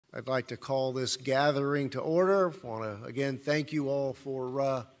I'd like to call this gathering to order. I want to again thank you all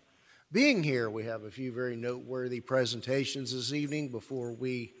for being here. We have a few very noteworthy presentations this evening before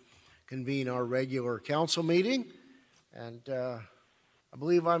we convene our regular council meeting. And I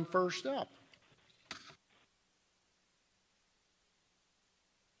believe I'm first up.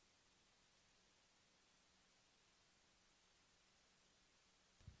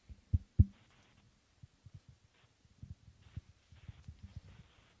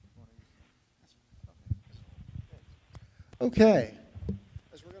 Okay,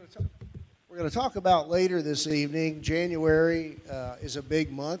 as we're going to talk about later this evening, January is a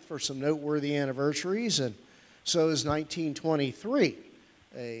big month for some noteworthy anniversaries, and so is 1923,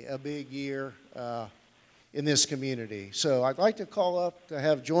 a big year in this community. So I'd like to call up to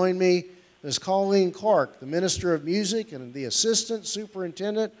have join me Ms. Colleen Clark, the Minister of Music and the Assistant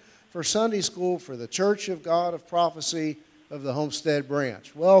Superintendent for Sunday School for the Church of God of Prophecy of the Homestead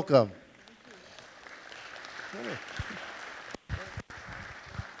Branch. Welcome.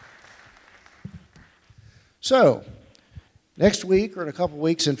 So, next week or in a couple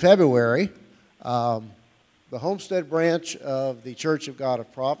weeks in February, the Homestead branch of the Church of God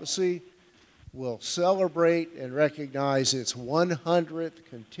of Prophecy will celebrate and recognize its 100th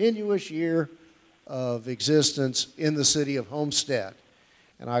continuous year of existence in the city of Homestead.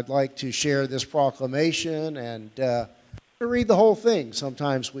 And I'd like to share this proclamation and read the whole thing.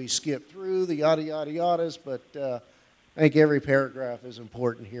 Sometimes we skip through the yada, yada, yadas, but I think every paragraph is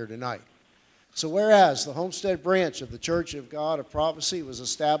important here tonight. So whereas the Homestead branch of the Church of God of Prophecy was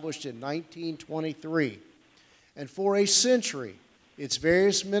established in 1923, and for a century, its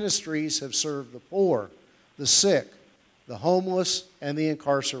various ministries have served the poor, the sick, the homeless, and the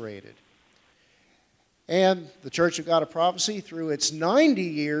incarcerated. And the Church of God of Prophecy, through its 90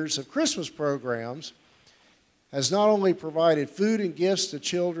 years of Christmas programs, has not only provided food and gifts to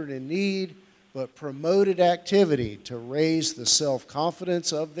children in need, but promoted activity to raise the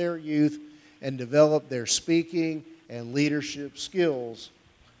self-confidence of their youth and develop their speaking and leadership skills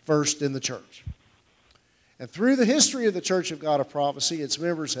first in the church. And through the history of the Church of God of Prophecy, its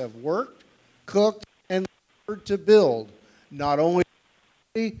members have worked, cooked, and labored to build not only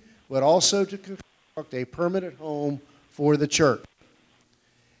but also to construct a permanent home for the church.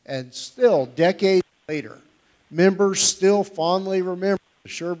 And still, decades later, members still fondly remember the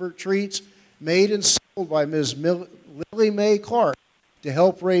sherbet treats made and sold by Ms. Lily Mae Clark to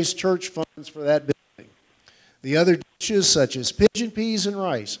help raise church funds for that building. The other dishes, such as pigeon peas and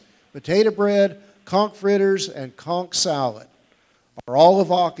rice, potato bread, conch fritters, and conch salad, are all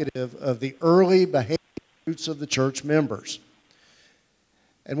evocative of the early behavior roots of the church members.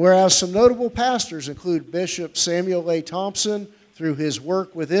 And whereas some notable pastors include Bishop Samuel A. Thompson through his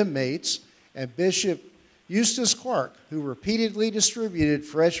work with inmates, and Bishop Eustace Clark, who repeatedly distributed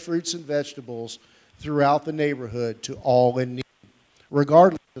fresh fruits and vegetables throughout the neighborhood to all in need,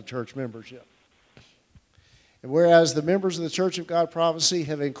 regardless of church membership. And whereas the members of the Church of God Prophecy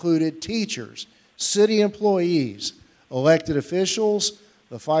have included teachers, city employees, elected officials,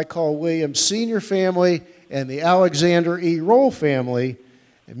 the Ficall Williams Sr. family, and the Alexander E. Roll family,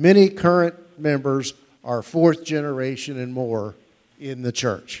 and many current members are fourth generation and more in the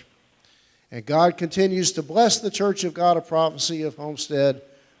church. And God continues to bless the Church of God of Prophecy of Homestead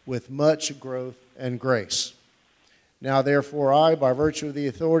with much growth and grace. Now, therefore, I, by virtue of the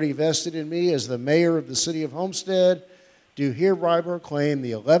authority vested in me as the mayor of the city of Homestead, do hereby proclaim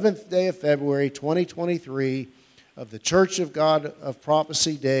the 11th day of February 2023 of the Church of God of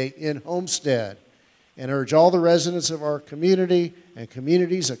Prophecy Day in Homestead, and urge all the residents of our community and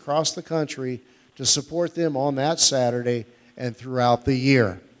communities across the country to support them on that Saturday and throughout the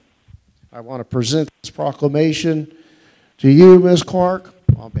year. I want to present this proclamation to you, Ms. Clark,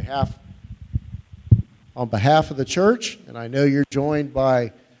 on behalf of the church, and I know you're joined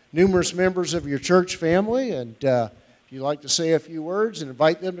by numerous members of your church family, and if you'd like to say a few words and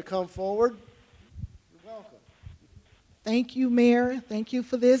invite them to come forward, you're welcome. Thank you, Mayor. Thank you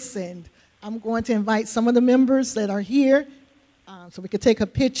for this, and I'm going to invite some of the members that are here so we can take a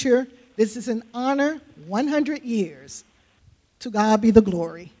picture. This is an honor, 100 years. To God be the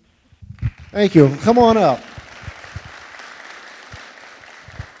glory. Thank you. Come on up.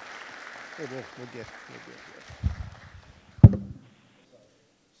 We'll get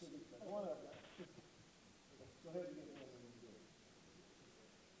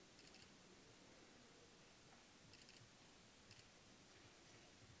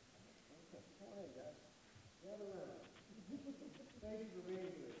Thank you for being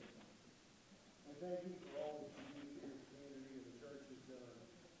here. And thank you for all that you do for your community and the church has done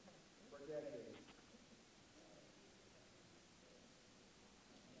for decades.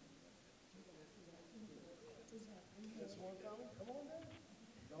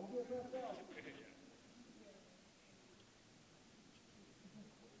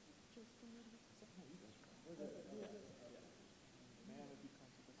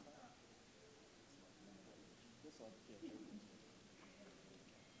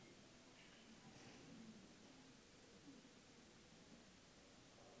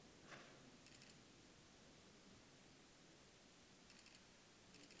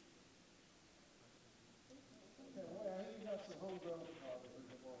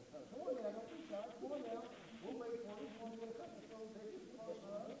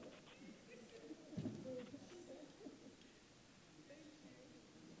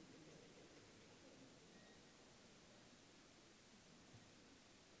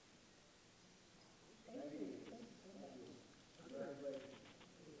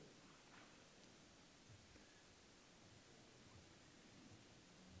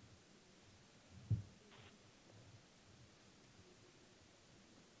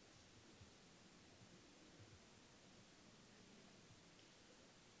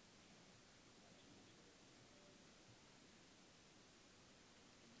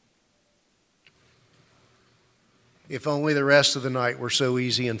 If only the rest of the night were so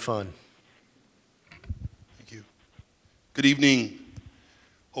easy and fun. Thank you. Good evening.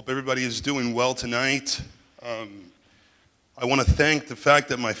 Hope everybody is doing well tonight. I want to thank the fact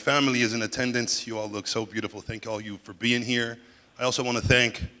that my family is in attendance. You all look so beautiful. Thank all you for being here. I also want to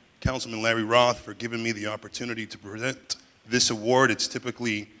thank Councilman Larry Roth for giving me the opportunity to present this award. It's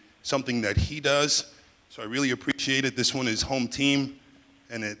typically something that he does, so I really appreciate it. This one is home team,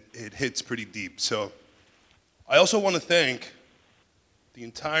 and it hits pretty deep. So I also want to thank the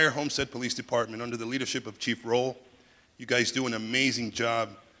entire Homestead Police Department under the leadership of Chief Roll. You guys do an amazing job.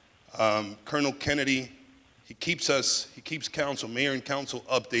 Colonel Kennedy, he keeps council, mayor and council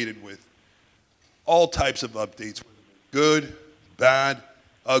updated with all types of updates, good, bad,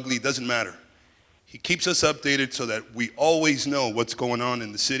 ugly, doesn't matter. He keeps us updated so that we always know what's going on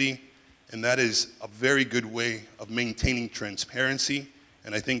in the city, and that is a very good way of maintaining transparency,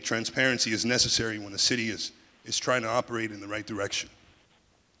 and I think transparency is necessary when a city is trying to operate in the right direction.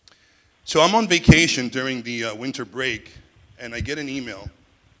 So I'm on vacation during the winter break, and I get an email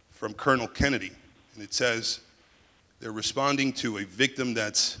from Colonel Kennedy, and it says they're responding to a victim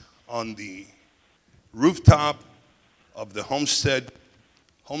that's on the rooftop of the Homestead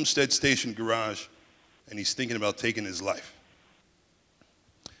Station garage, and he's thinking about taking his life.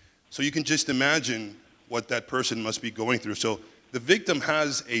 So you can just imagine what that person must be going through. So the victim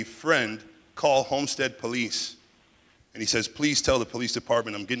has a friend call Homestead Police, and he says, please tell the police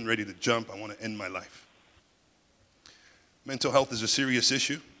department I'm getting ready to jump. I want to end my life. Mental health is a serious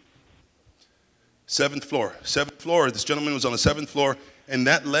issue. Seventh floor. This gentleman was on the 7th floor, and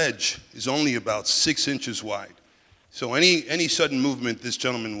that ledge is only about 6 inches wide. So any sudden movement, this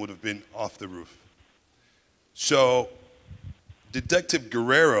gentleman would have been off the roof. So Detective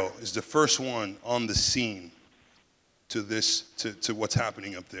Guerrero is the first one on the scene to what's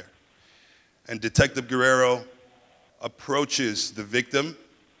happening up there. And Detective Guerrero approaches the victim,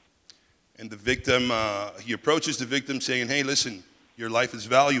 and the victim, he approaches the victim saying, hey, listen, your life is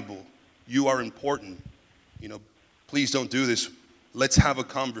valuable. You are important. You know, please don't do this. Let's have a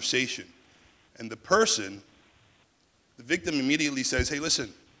conversation. And the victim immediately says, hey,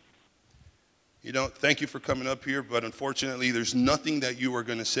 listen, you know, thank you for coming up here, but unfortunately, there's nothing that you are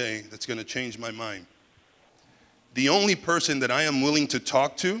going to say that's going to change my mind. The only person that I am willing to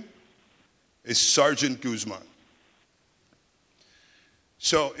talk to is Sergeant Guzman.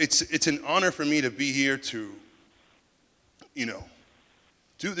 So it's an honor for me to be here to, you know,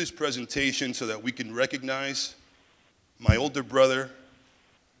 do this presentation so that we can recognize my older brother,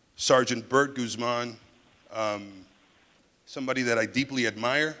 Sergeant Bert Guzman, somebody that I deeply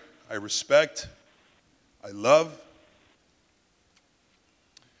admire, I respect, I love.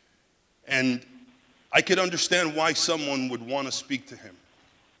 And I could understand why someone would want to speak to him.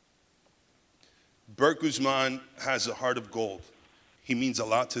 Bert Guzman has a heart of gold. He means a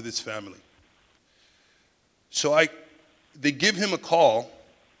lot to this family. So they give him a call,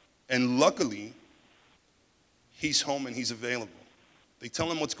 and luckily, he's home and he's available. They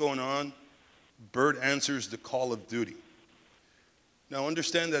tell him what's going on. Bert answers the call of duty. Now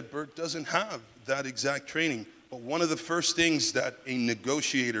understand that Bert doesn't have that exact training, but one of the first things that a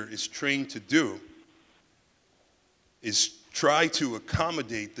negotiator is trained to do is try to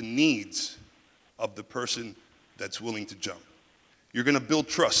accommodate the needs of the person that's willing to jump. You're going to build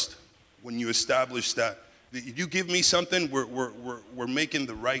trust when you establish that. If you give me something, we're making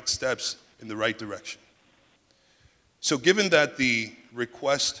the right steps in the right direction. So given that the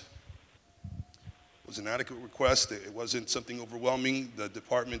request was an adequate request. It wasn't something overwhelming. The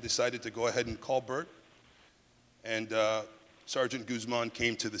department decided to go ahead and call Bert, and Sergeant Guzman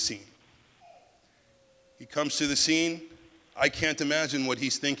came to the scene. He comes to the scene. I can't imagine what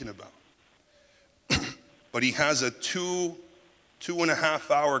he's thinking about. But he has a two and a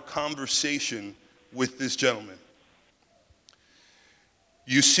half hour conversation with this gentleman.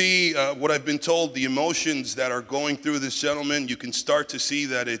 You see what I've been told, the emotions that are going through this gentleman. You can start to see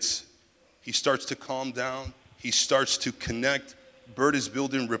that he starts to calm down. He starts to connect. Bert is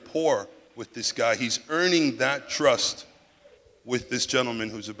building rapport with this guy. He's earning that trust with this gentleman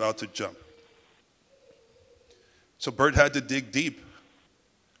who's about to jump. So Bert had to dig deep.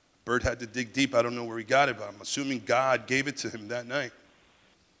 Bert had to dig deep. I don't know where he got it, but I'm assuming God gave it to him that night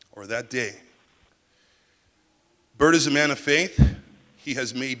or that day. Bert is a man of faith. He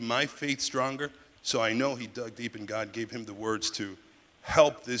has made my faith stronger, so I know he dug deep and God gave him the words to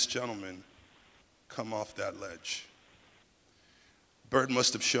help this gentleman come off that ledge. Bert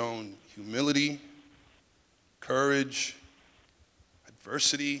must have shown humility, courage,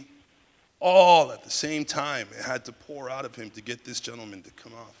 adversity, all at the same time. It had to pour out of him to get this gentleman to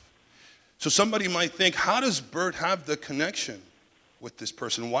come off. So somebody might think, how does Bert have the connection with this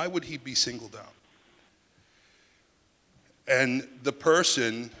person? Why would he be singled out? And the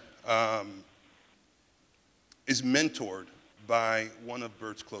person is mentored by one of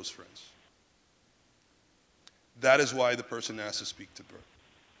Bert's close friends. That is why the person asked to speak to Bert.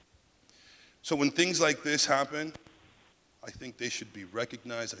 So when things like this happen, I think they should be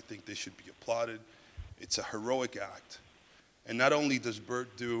recognized. I think they should be applauded. It's a heroic act. And not only does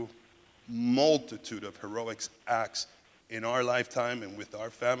Bert do multitude of heroic acts in our lifetime and with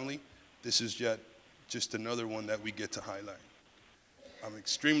our family, this is just another one that we get to highlight. I'm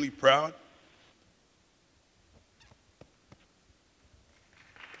extremely proud.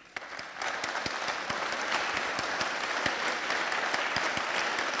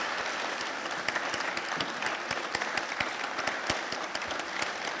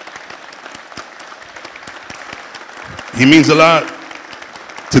 He means a lot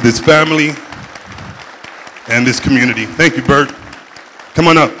to this family and this community. Thank you, Bert. Come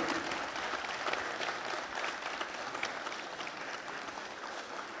on up.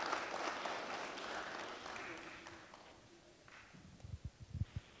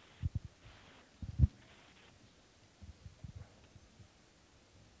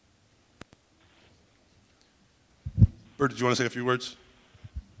 Bert, did you want to say a few words?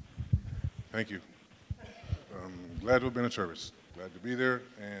 Thank you. Glad to have been in service. Glad to be there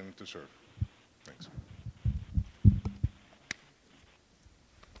and to serve. Thanks.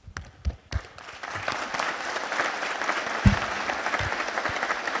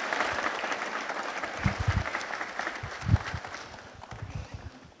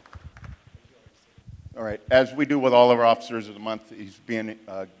 All right, as we do with all of our officers of the month, he's being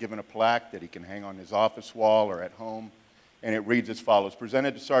given a plaque that he can hang on his office wall or at home, and it reads as follows: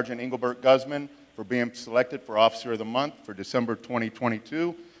 presented to Sergeant Engelbert Guzman for being selected for Officer of the Month for December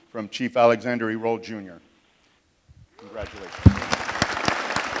 2022 from Chief Alexander E. Roll, Jr. Congratulations.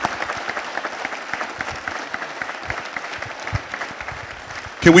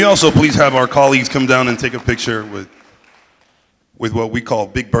 Can we also please have our colleagues come down and take a picture with what we call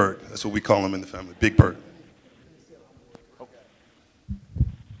Big Bird? That's what we call him in the family, Big Bird.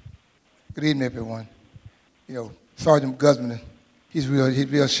 Good evening, everyone. You know, Sergeant Guzman, he's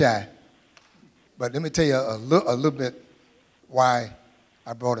real shy. But let me tell you a little bit why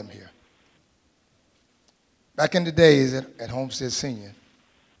I brought him here. Back in the days at Homestead Senior,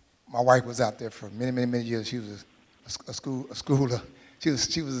 my wife was out there for many years. She was a school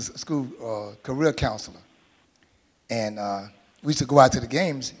career counselor, and we used to go out to the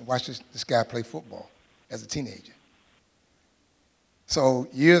games and watch this guy play football as a teenager. So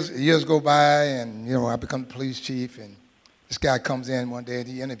years go by, and you know, I become the police chief, and this guy comes in one day and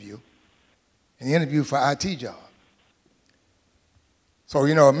he interviewed for an IT job. So,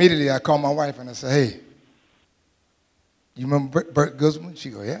 you know, immediately I call my wife and I say, hey, you remember Bert Guzman? She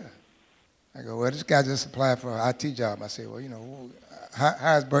go, yeah. I go, well, this guy just applied for an IT job. I say, well, you know,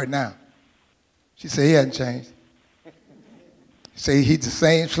 how's Bert now? She said, he hasn't changed. She said, he's the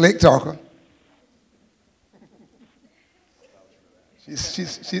same slick talker.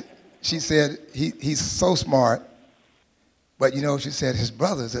 She said, he's so smart. But, you know, she said his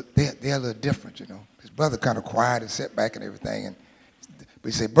brothers, they're a little different, you know. His brother kind of quiet and set back and everything. But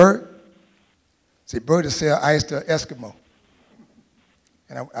he said, Bert will sell ice to an Eskimo.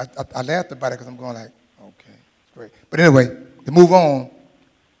 And I laughed about it because I'm going like, okay, great. But anyway, to move on,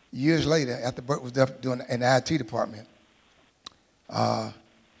 years later, after Bert was doing in the IT department,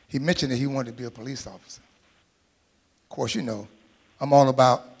 he mentioned that he wanted to be a police officer. Of course, you know, I'm all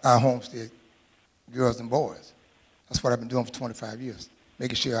about our Homestead girls and boys. That's what I've been doing for 25 years,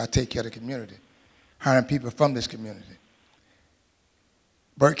 making sure I take care of the community, hiring people from this community.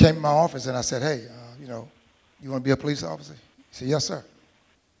 Bert came to my office and I said, hey, you know, you want to be a police officer? He said, yes, sir.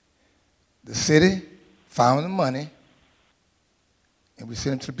 The city found the money, and we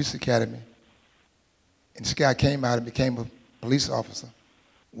sent him to the police academy. And this guy came out and became a police officer,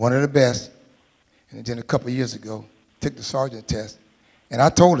 one of the best. And then a couple of years ago, took the sergeant test. And I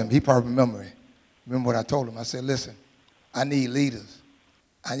told him, he probably remember it. Remember what I told him? I said, listen, I need leaders.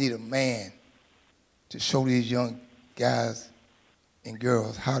 I need a man to show these young guys and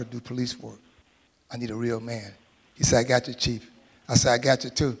girls how to do police work. I need a real man. He said, I got you, Chief. I said, I got you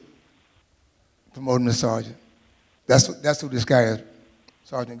too. Promote him to sergeant. That's who this guy is,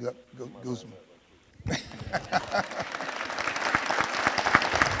 Sergeant Guzman.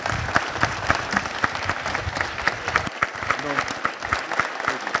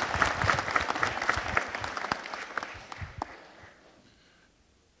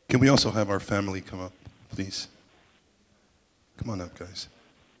 Can we also have our family come up, please? Come on up, guys.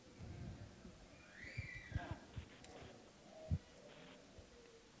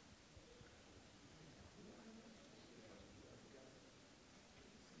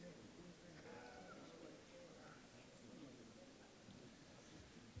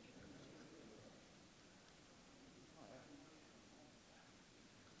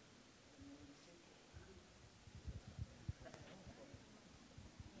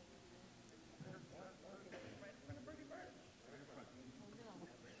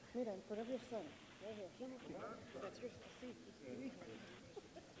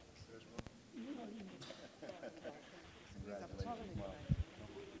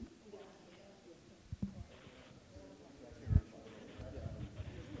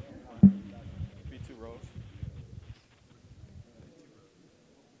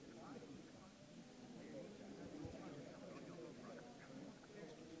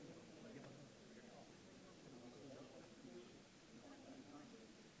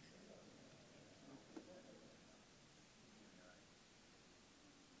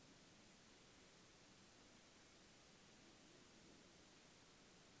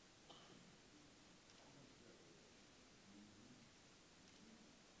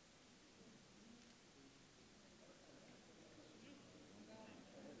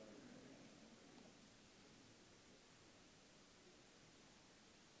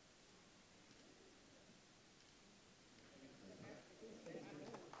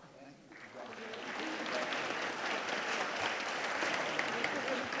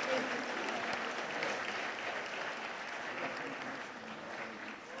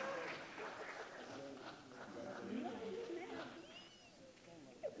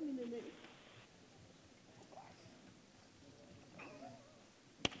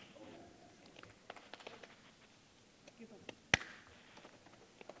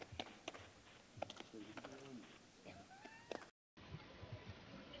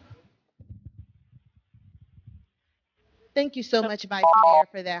 Thank you so much, Vice Mayor,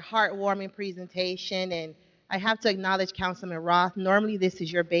 for that heartwarming presentation. And I have to acknowledge Councilman Roth. Normally, this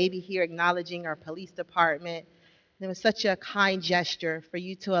is your baby here, acknowledging our police department. And it was such a kind gesture for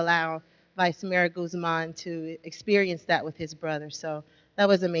you to allow Vice Mayor Guzman to experience that with his brother. So that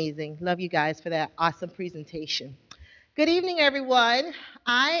was amazing. Love you guys for that awesome presentation. Good evening, everyone.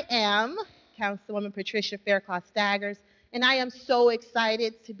 I am Councilwoman Patricia Faircloth Staggers, and I am so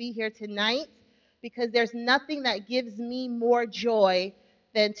excited to be here tonight because there's nothing that gives me more joy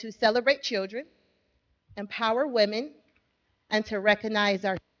than to celebrate children, empower women, and to recognize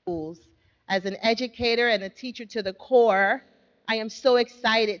our schools. As an educator and a teacher to the core, I am so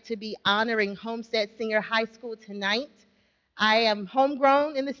excited to be honoring Homestead Senior High School tonight. I am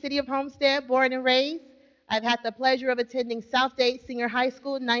homegrown in the city of Homestead, born and raised. I've had the pleasure of attending Southgate Senior High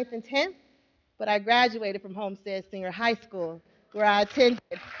School, 9th and 10th, but I graduated from Homestead Senior High School, where I attended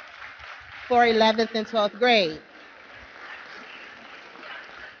for 11th and 12th grade.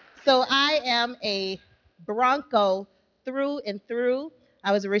 So I am a Bronco through and through.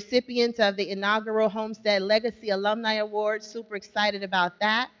 I was a recipient of the inaugural Homestead Legacy Alumni Award. Super excited about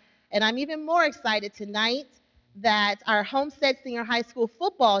that. And I'm even more excited tonight that our Homestead Senior High School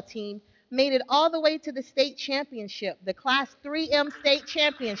football team made it all the way to the state championship, the Class 3M state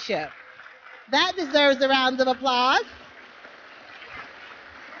championship. That deserves a round of applause.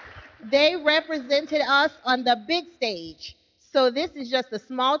 They represented us on the big stage. So this is just a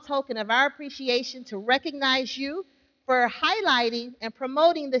small token of our appreciation to recognize you for highlighting and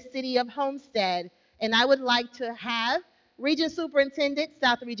promoting the city of Homestead. And I would like to have Region Superintendent,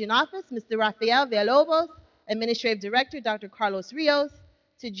 South Region Office, Mr. Rafael Villalobos, Administrative Director, Dr. Carlos Rios,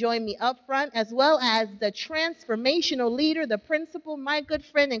 to join me up front, as well as the transformational leader, the principal, my good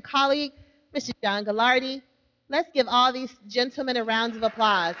friend and colleague, Mr. John Gallardi. Let's give all these gentlemen a round of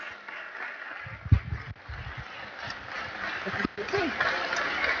applause.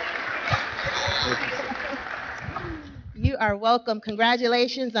 You are welcome.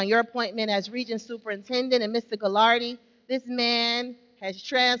 Congratulations on your appointment as Region Superintendent. And Mr. Gallardi, this man has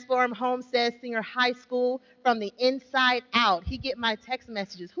transformed Homestead Senior High School from the inside out. He get my text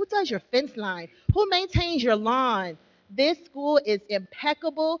messages. Who does your fence line? Who maintains your lawn? This school is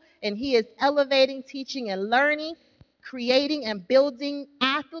impeccable, and he is elevating teaching and learning, creating and building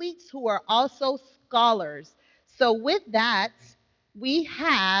athletes who are also scholars. So with that, we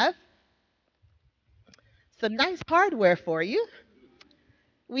have some nice hardware for you.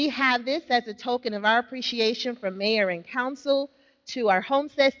 We have this as a token of our appreciation from Mayor and Council to our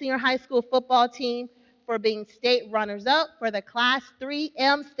Homestead Senior High School football team for being state runners-up for the Class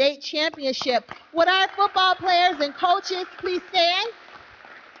 3M State Championship. Would our football players and coaches please stand?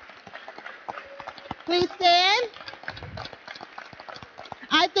 Please stand.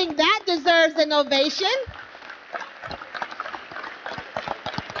 I think that deserves an ovation.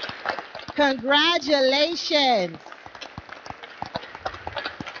 Congratulations.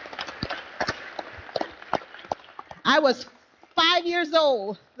 I was 5 years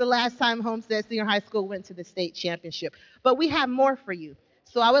old the last time Homestead Senior High School went to the state championship. But we have more for you.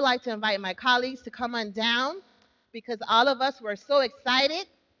 So I would like to invite my colleagues to come on down because all of us were so excited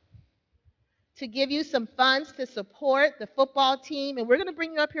to give you some funds to support the football team. And we're going to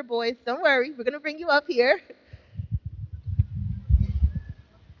bring you up here, boys. Don't worry. We're going to bring you up here.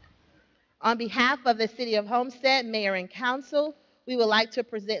 On behalf of the City of Homestead, Mayor and Council, we would like to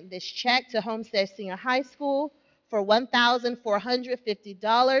present this check to Homestead Senior High School for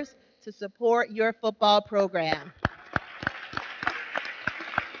 $1,450 to support your football program.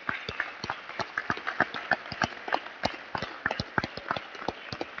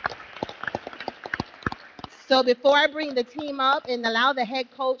 So before I bring the team up and allow the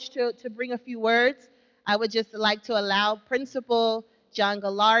head coach to bring a few words, I would just like to allow Principal John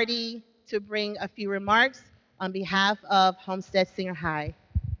Gallardi to bring a few remarks on behalf of Homestead Senior High.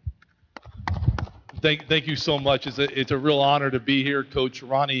 Thank you so much. It's a real honor to be here. Coach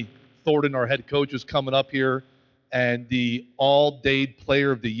Ronnie Thornton, our head coach, is coming up here, and the All-Day Player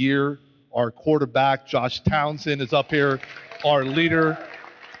of the Year, our quarterback, Josh Townsend, is up here, our leader,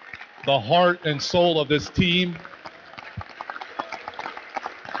 the heart and soul of this team.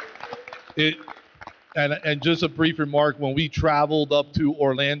 And just a brief remark, when we traveled up to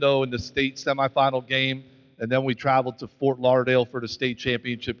Orlando in the state semifinal game, and then we traveled to Fort Lauderdale for the state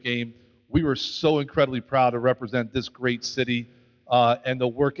championship game, we were so incredibly proud to represent this great city and the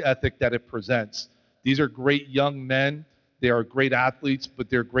work ethic that it presents. These are great young men. They are great athletes, but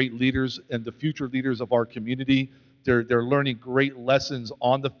they're great leaders and the future leaders of our community. They're learning great lessons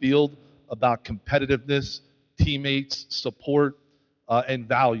on the field about competitiveness, teammates, support, and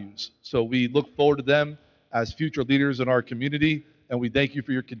values. So we look forward to them as future leaders in our community, and we thank you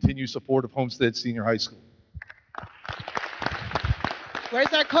for your continued support of Homestead Senior High School.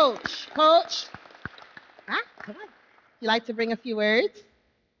 Where's our coach? Coach? Huh? Come on. You like to bring a few words?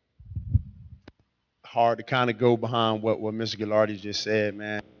 Hard to kind of go behind what Mr. Gallardi just said,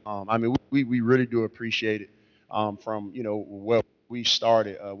 man. I mean, we really do appreciate it from, where we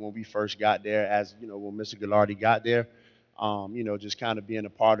started when we first got there as, when Mr. Gallardi got there, just kind of being a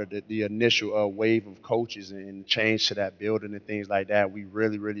part of the initial wave of coaches and change to that building and things like that. We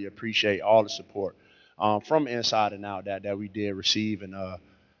really, really appreciate all the support from inside and out that we did receive. And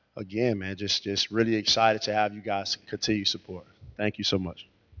again, man, just really excited to have you guys continue support. Thank you so much.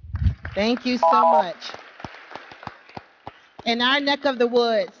 Thank you so much. In our neck of the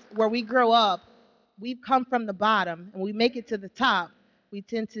woods, where we grow up, we've come from the bottom and we make it to the top. We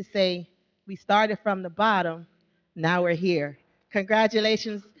tend to say, we started from the bottom, now we're here.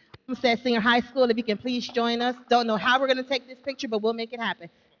 Congratulations, Homestead Senior High School. If you can please join us. Don't know how we're going to take this picture, but we'll make it happen.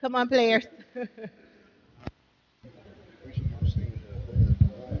 Come on, players.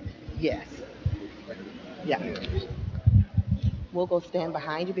 Yes. Yeah. We'll go stand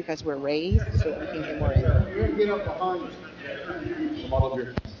behind you because we're raised so we can get more in.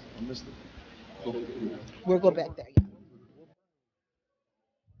 We'll go back there. Yeah.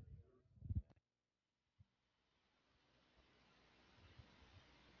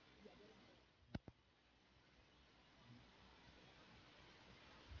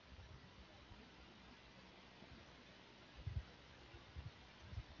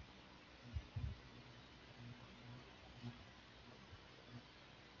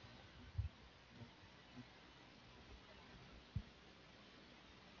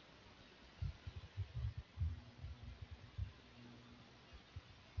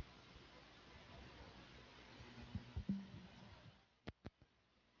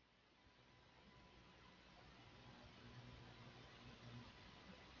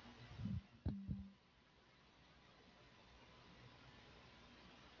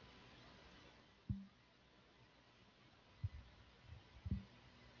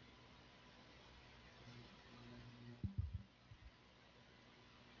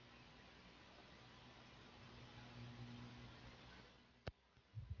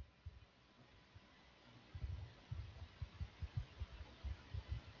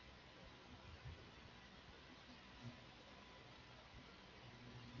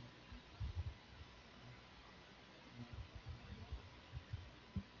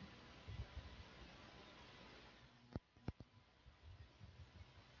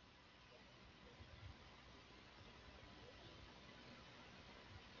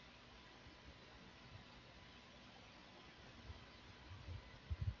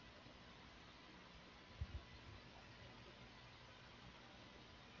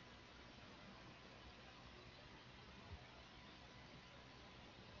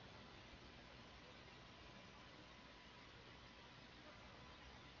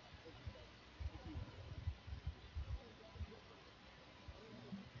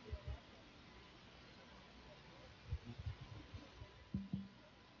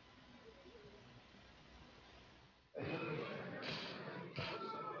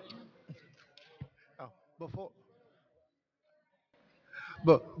 Before,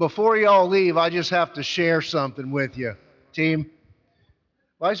 before y'all leave, I just have to share something with you, team.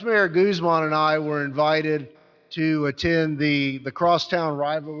 Vice Mayor Guzman and I were invited to attend the crosstown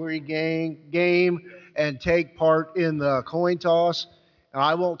rivalry game and take part in the coin toss. And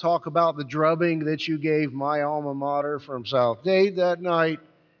I won't talk about the drubbing that you gave my alma mater from South Dade that night,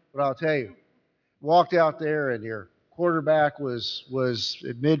 but I'll tell you, walked out there and your quarterback was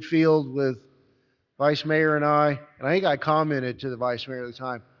at midfield with Vice Mayor and I think I commented to the Vice Mayor at the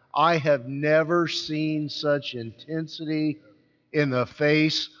time, I have never seen such intensity in the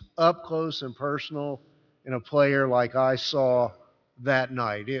face, up close and personal, in a player like I saw that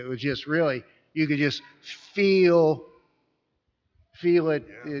night. It was just really, you could just feel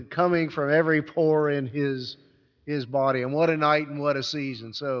it coming from every pore in his body. And what a night and what a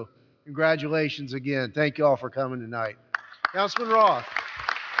season. So congratulations again. Thank you all for coming tonight. Councilman Roth.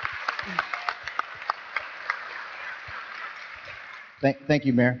 Thank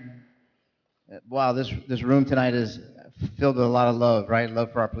you, Mayor. Wow, this room tonight is filled with a lot of love, right?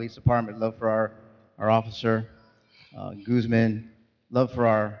 Love for our police department, love for our officer, Guzman, love for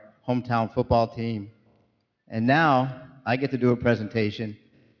our hometown football team. And now I get to do a presentation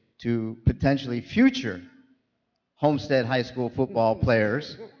to potentially future Homestead High School football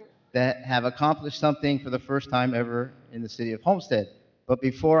players that have accomplished something for the first time ever in the city of Homestead. But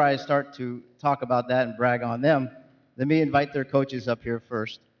before I start to talk about that and brag on them, let me invite their coaches up here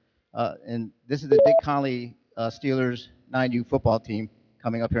first. And this is the Dick Conley Steelers 9U football team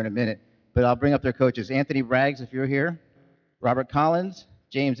coming up here in a minute. But I'll bring up their coaches. Anthony Braggs, if you're here. Robert Collins,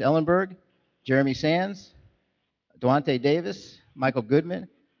 James Ellenberg, Jeremy Sands, Duante Davis, Michael Goodman,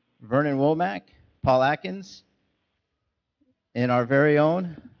 Vernon Womack, Paul Atkins, and our very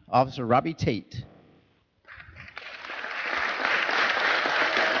own Officer Robbie Tate.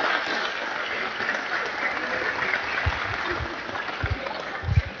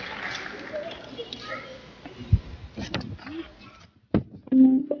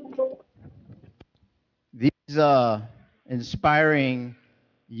 These inspiring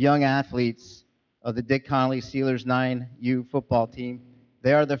young athletes of the Dick Connolly Steelers 9U football team,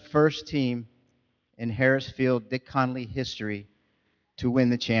 they are the first team in Harrisfield Dick Connolly history to win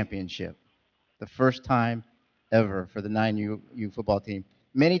the championship. The first time ever for the 9U football team.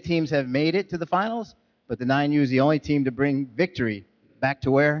 Many teams have made it to the finals, but the 9U is the only team to bring victory back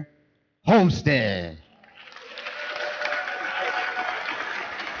to where? Homestead.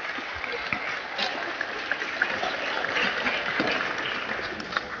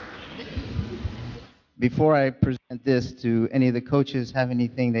 Before I present this, do any of the coaches have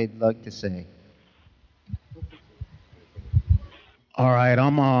anything they'd like to say? All right,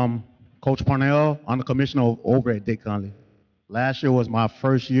 I'm Coach Parnell. I'm the commissioner over at Dick Conley. Last year was my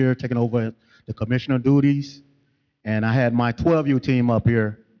first year taking over the commissioner duties, and I had my 12U team up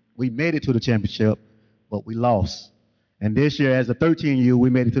here. We made it to the championship, but we lost. And this year, as a 13U, we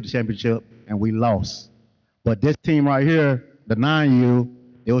made it to the championship, and we lost. But this team right here, the 9U,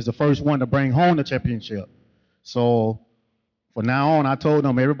 it was the first one to bring home the championship. So from now on, I told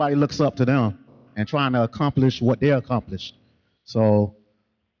them everybody looks up to them and trying to accomplish what they accomplished. So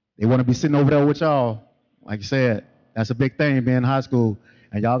they want to be sitting over there with y'all. Like you said, that's a big thing being in high school.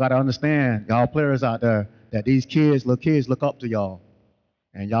 And y'all got to understand, y'all players out there, that these little kids look up to y'all.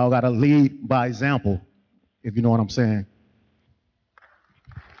 And y'all got to lead by example, if you know what I'm saying.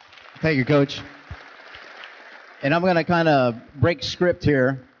 Thank you, Coach. And I'm going to kind of break script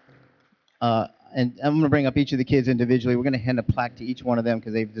here. And I'm going to bring up each of the kids individually. We're going to hand a plaque to each one of them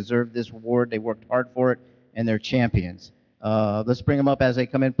because they've deserved this award. They worked hard for it, and they're champions. Let's bring them up as they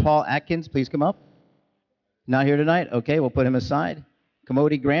come in. Paul Atkins, please come up. Not here tonight? Okay, we'll put him aside.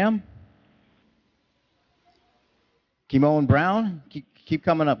 Commodie Graham. Kimon Brown. Keep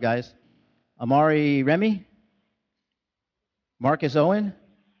coming up, guys. Amari Remy. Marcus Owen.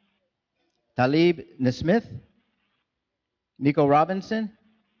 Talib Nesmith. Nico Robinson.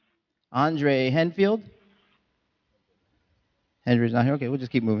 Andre Henfield. Henry's not here. Okay, we'll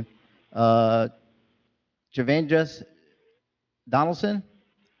just keep moving. Javandrus Donaldson.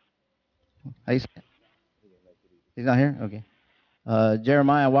 How you say it? He's not here? Okay.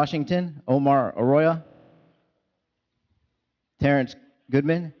 Jeremiah Washington. Omar Arroyo. Terrence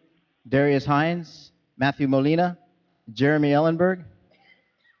Goodman. Darius Hines. Matthew Molina. Jeremy Ellenberg.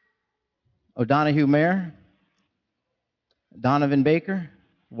 O'Donohue Mayer. Donovan Baker.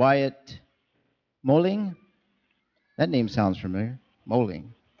 Wyatt Moling. That name sounds familiar.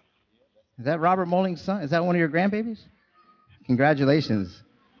 Moling. Is that Robert Moling's son? Is that one of your grandbabies? Congratulations.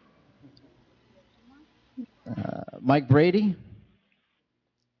 Mike Brady.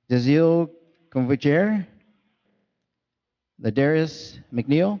 Jazeel Convicher, Ladarius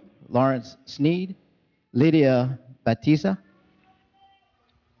McNeil, Lawrence Sneed, Lydia Batista,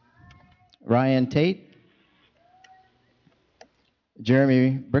 Ryan Tate,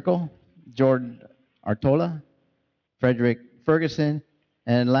 Jeremy Brickle, Jordan Artola, Frederick Ferguson,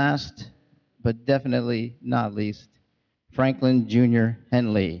 and last but definitely not least, Franklin Jr.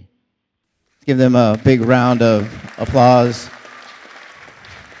 Henley. Let's give them a big round of applause.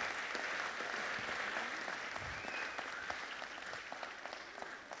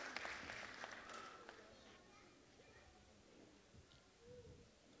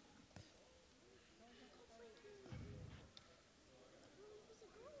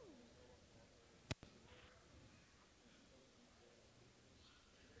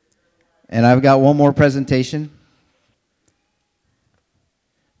 And I've got one more presentation.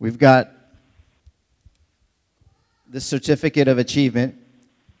 We've got this certificate of achievement,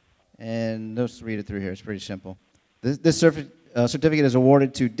 and let's read it through here. It's pretty simple. This certificate is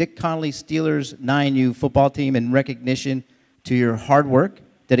awarded to Dick Conley Steelers 9U football team in recognition to your hard work,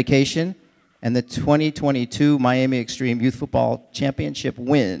 dedication, and the 2022 Miami Extreme Youth Football Championship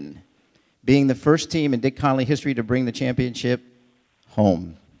win, being the first team in Dick Conley history to bring the championship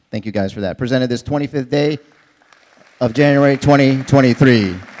home. Thank you guys for that. Presented this 25th day of January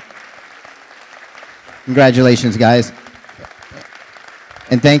 2023. Congratulations, guys.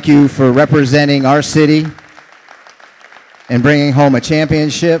 And thank you for representing our city and bringing home a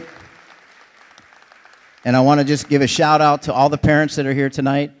championship. And I want to just give a shout out to all the parents that are here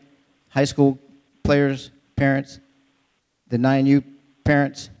tonight, high school players, parents, the 9U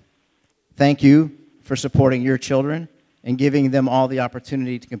parents. Thank you for supporting your children and giving them all the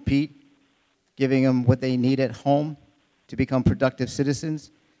opportunity to compete, giving them what they need at home to become productive citizens,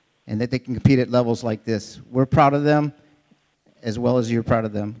 and that they can compete at levels like this. We're proud of them as well as you're proud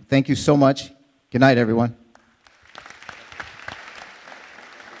of them. Thank you so much. Good night, everyone.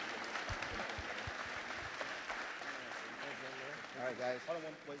 All right, guys. Hold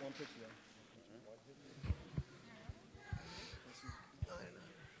on, wait one picture though.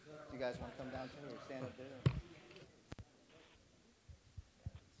 Do you guys want to come down too or stand up there?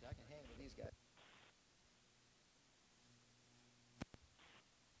 See, I can hang with these guys.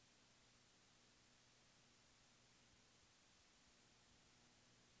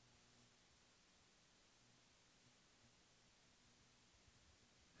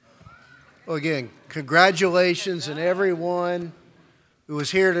 Well, again, congratulations and everyone who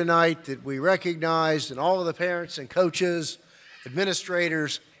was here tonight that we recognized, and all of the parents and coaches,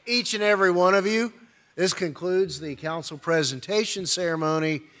 administrators, each and every one of you. This concludes the council presentation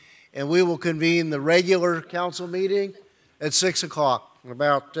ceremony, and we will convene the regular council meeting at 6 o'clock in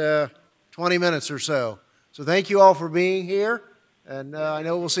about 20 minutes or so. So thank you all for being here, and I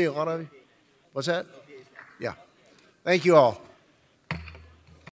know we'll see a lot of you. What's that? Yeah. Thank you all.